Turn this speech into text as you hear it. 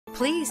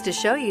pleased to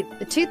show you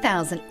the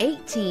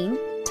 2018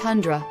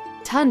 Tundra.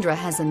 Tundra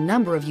has a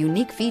number of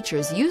unique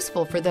features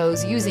useful for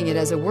those using it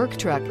as a work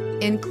truck,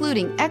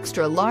 including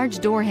extra large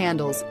door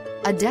handles,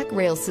 a deck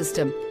rail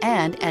system,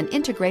 and an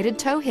integrated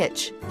tow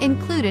hitch.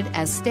 Included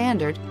as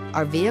standard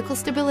are vehicle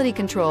stability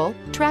control,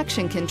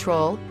 traction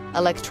control,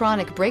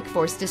 electronic brake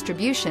force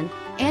distribution,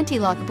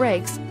 anti-lock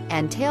brakes,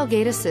 and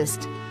tailgate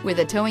assist. With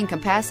a towing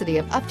capacity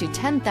of up to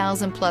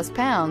 10,000 plus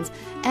pounds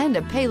and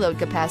a payload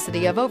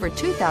capacity of over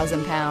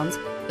 2,000 pounds,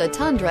 the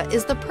Tundra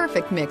is the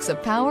perfect mix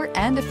of power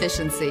and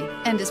efficiency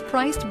and is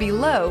priced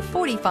below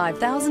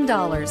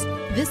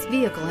 $45,000. This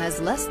vehicle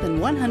has less than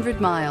 100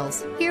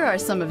 miles. Here are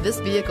some of this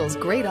vehicle's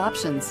great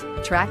options: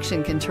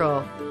 traction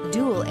control,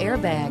 dual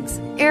airbags,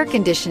 air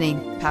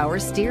conditioning, power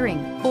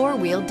steering,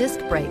 four-wheel disc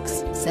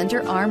brakes,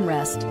 center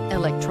armrest,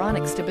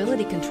 electronic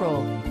stability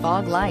control,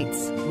 fog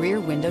lights, rear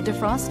window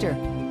defroster,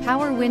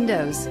 power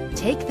windows.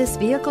 Take this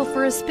vehicle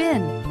for a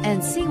spin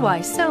and see why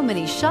so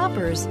many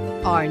shoppers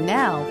are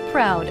now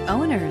proud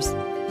owners.